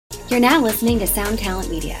You're now listening to Sound Talent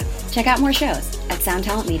Media. Check out more shows at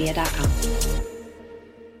soundtalentmedia.com.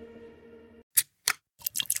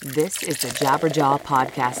 This is the Jabberjaw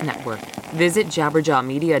Podcast Network. Visit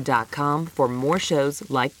jabberjawmedia.com for more shows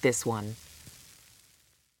like this one.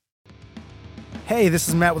 Hey, this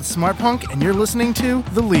is Matt with Smart Punk, and you're listening to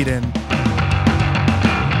The Lead-In.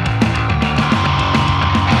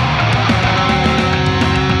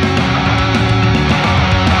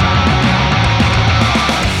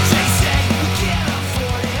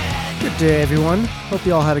 Good day, everyone. Hope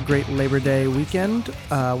you all had a great Labor Day weekend.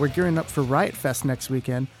 We're gearing up for Riot Fest next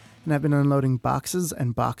weekend, and I've been unloading boxes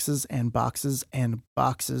and boxes and boxes and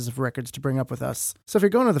boxes of records to bring up with us. So if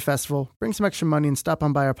you're going to the festival, bring some extra money and stop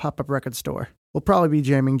on by our pop-up record store. We'll probably be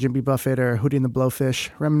jamming Jimmy Buffett or Hootie and the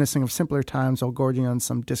Blowfish, reminiscing of simpler times while gorging on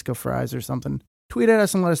some disco fries or something. Tweet at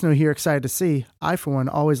us and let us know who you're excited to see. I, for one,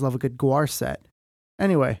 always love a good Guar set.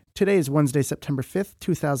 Anyway, today is Wednesday, September 5th,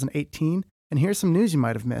 2018, and here's some news you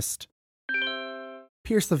might have missed.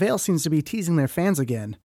 Pierce the Veil seems to be teasing their fans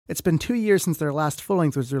again. It's been 2 years since their last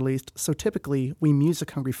full-length was released, so typically, we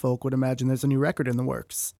music-hungry folk would imagine there's a new record in the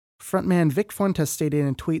works. Frontman Vic Fuentes stated in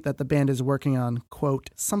a tweet that the band is working on, quote,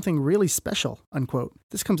 something really special, unquote.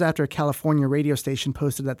 This comes after a California radio station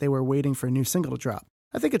posted that they were waiting for a new single to drop.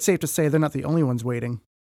 I think it's safe to say they're not the only ones waiting.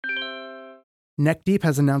 Neck Deep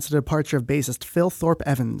has announced the departure of bassist Phil Thorpe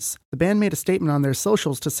Evans. The band made a statement on their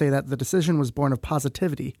socials to say that the decision was born of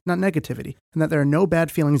positivity, not negativity, and that there are no bad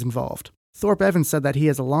feelings involved. Thorpe Evans said that he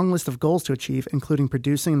has a long list of goals to achieve, including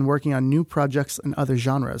producing and working on new projects in other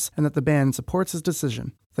genres, and that the band supports his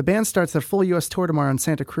decision. The band starts their full U.S. tour tomorrow in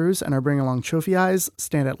Santa Cruz and are bringing along Trophy Eyes,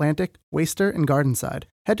 Stand Atlantic, Waster, and Gardenside.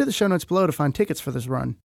 Head to the show notes below to find tickets for this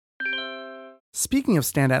run. Speaking of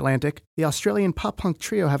Stand Atlantic, the Australian pop-punk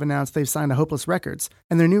trio have announced they've signed to Hopeless Records,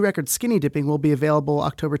 and their new record Skinny Dipping will be available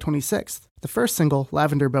October 26th. The first single,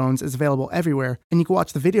 Lavender Bones, is available everywhere, and you can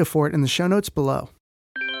watch the video for it in the show notes below.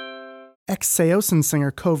 Ex-Seosin singer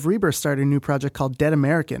Cove Reber started a new project called Dead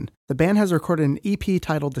American. The band has recorded an EP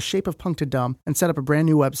titled The Shape of Punk to Dumb and set up a brand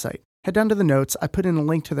new website. Head down to the notes, I put in a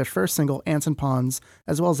link to their first single, Ants and Pawns,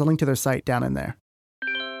 as well as a link to their site down in there.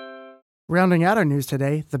 Rounding out our news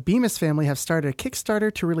today, the Bemis family have started a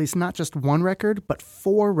Kickstarter to release not just one record, but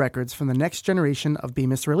 4 records from the next generation of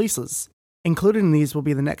Bemis releases. Included in these will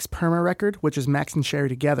be the next Perma record, which is Max and Sherry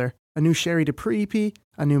together, a new Sherry Dupree EP,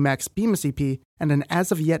 a new Max Bemis EP, and an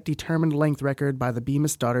as-of-yet determined length record by the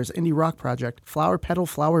Bemis daughters' indie rock project, Flower Petal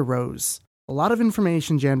Flower Rose. A lot of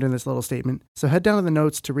information jammed in this little statement, so head down to the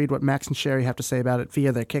notes to read what Max and Sherry have to say about it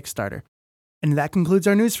via their Kickstarter. And that concludes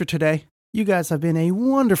our news for today. You guys have been a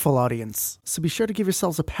wonderful audience, so be sure to give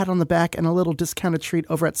yourselves a pat on the back and a little discounted treat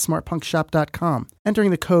over at smartpunkshop.com.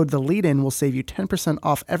 Entering the code The Lead-In will save you 10%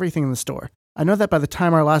 off everything in the store. I know that by the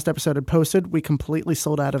time our last episode had posted, we completely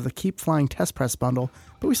sold out of the Keep Flying Test Press bundle,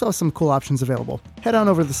 but we still have some cool options available. Head on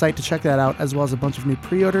over to the site to check that out, as well as a bunch of new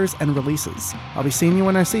pre-orders and releases. I'll be seeing you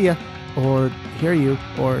when I see you, or hear you,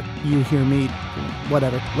 or you hear me,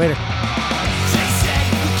 whatever. Later.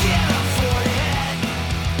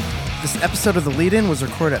 This episode of The Lead-In was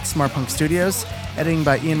recorded at Smart Punk Studios, editing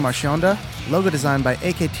by Ian Marchionda, logo design by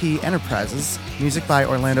AKT Enterprises, music by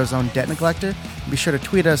Orlando's own Debt Neglector. Be sure to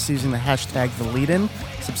tweet us using the hashtag TheLeadIn,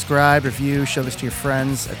 subscribe, review, show this to your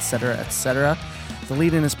friends, etc., etc. The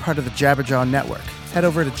Lead-In is part of the Jabberjaw Network. Head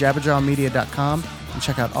over to jabberjawmedia.com and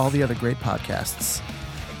check out all the other great podcasts.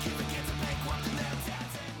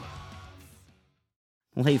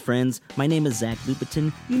 Well, hey friends, my name is Zach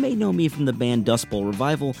Lupetin. You may know me from the band Dust Bowl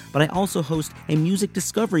Revival, but I also host a music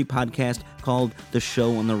discovery podcast called The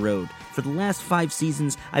Show on the Road. For the last 5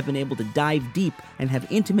 seasons, I've been able to dive deep and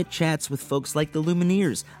have intimate chats with folks like the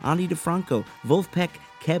Lumineers, Ani DeFranco, Wolfpack,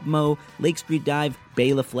 Keb Mo, Lake Street Dive,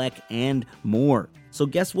 Bela Fleck, and more. So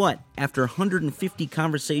guess what? After 150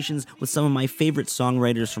 conversations with some of my favorite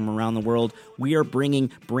songwriters from around the world, we are bringing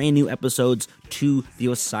brand new episodes to the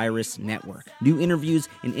Osiris Network. New interviews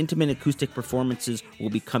and intimate acoustic performances will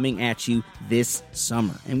be coming at you this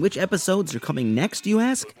summer. And which episodes are coming next, you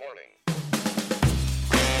ask?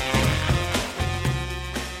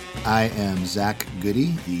 I am Zach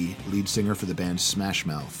Goody, the lead singer for the band Smash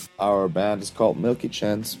Mouth. Our band is called Milky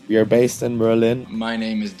Chance. We are based in Berlin. My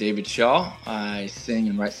name is David Shaw. I sing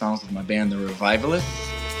and write songs with my band, The Revivalists.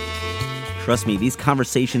 Trust me, these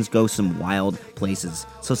conversations go some wild places.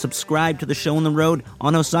 So subscribe to The Show on the Road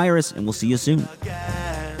on Osiris, and we'll see you soon.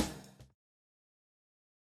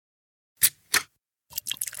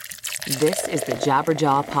 This is the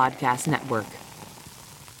Jabberjaw Podcast Network.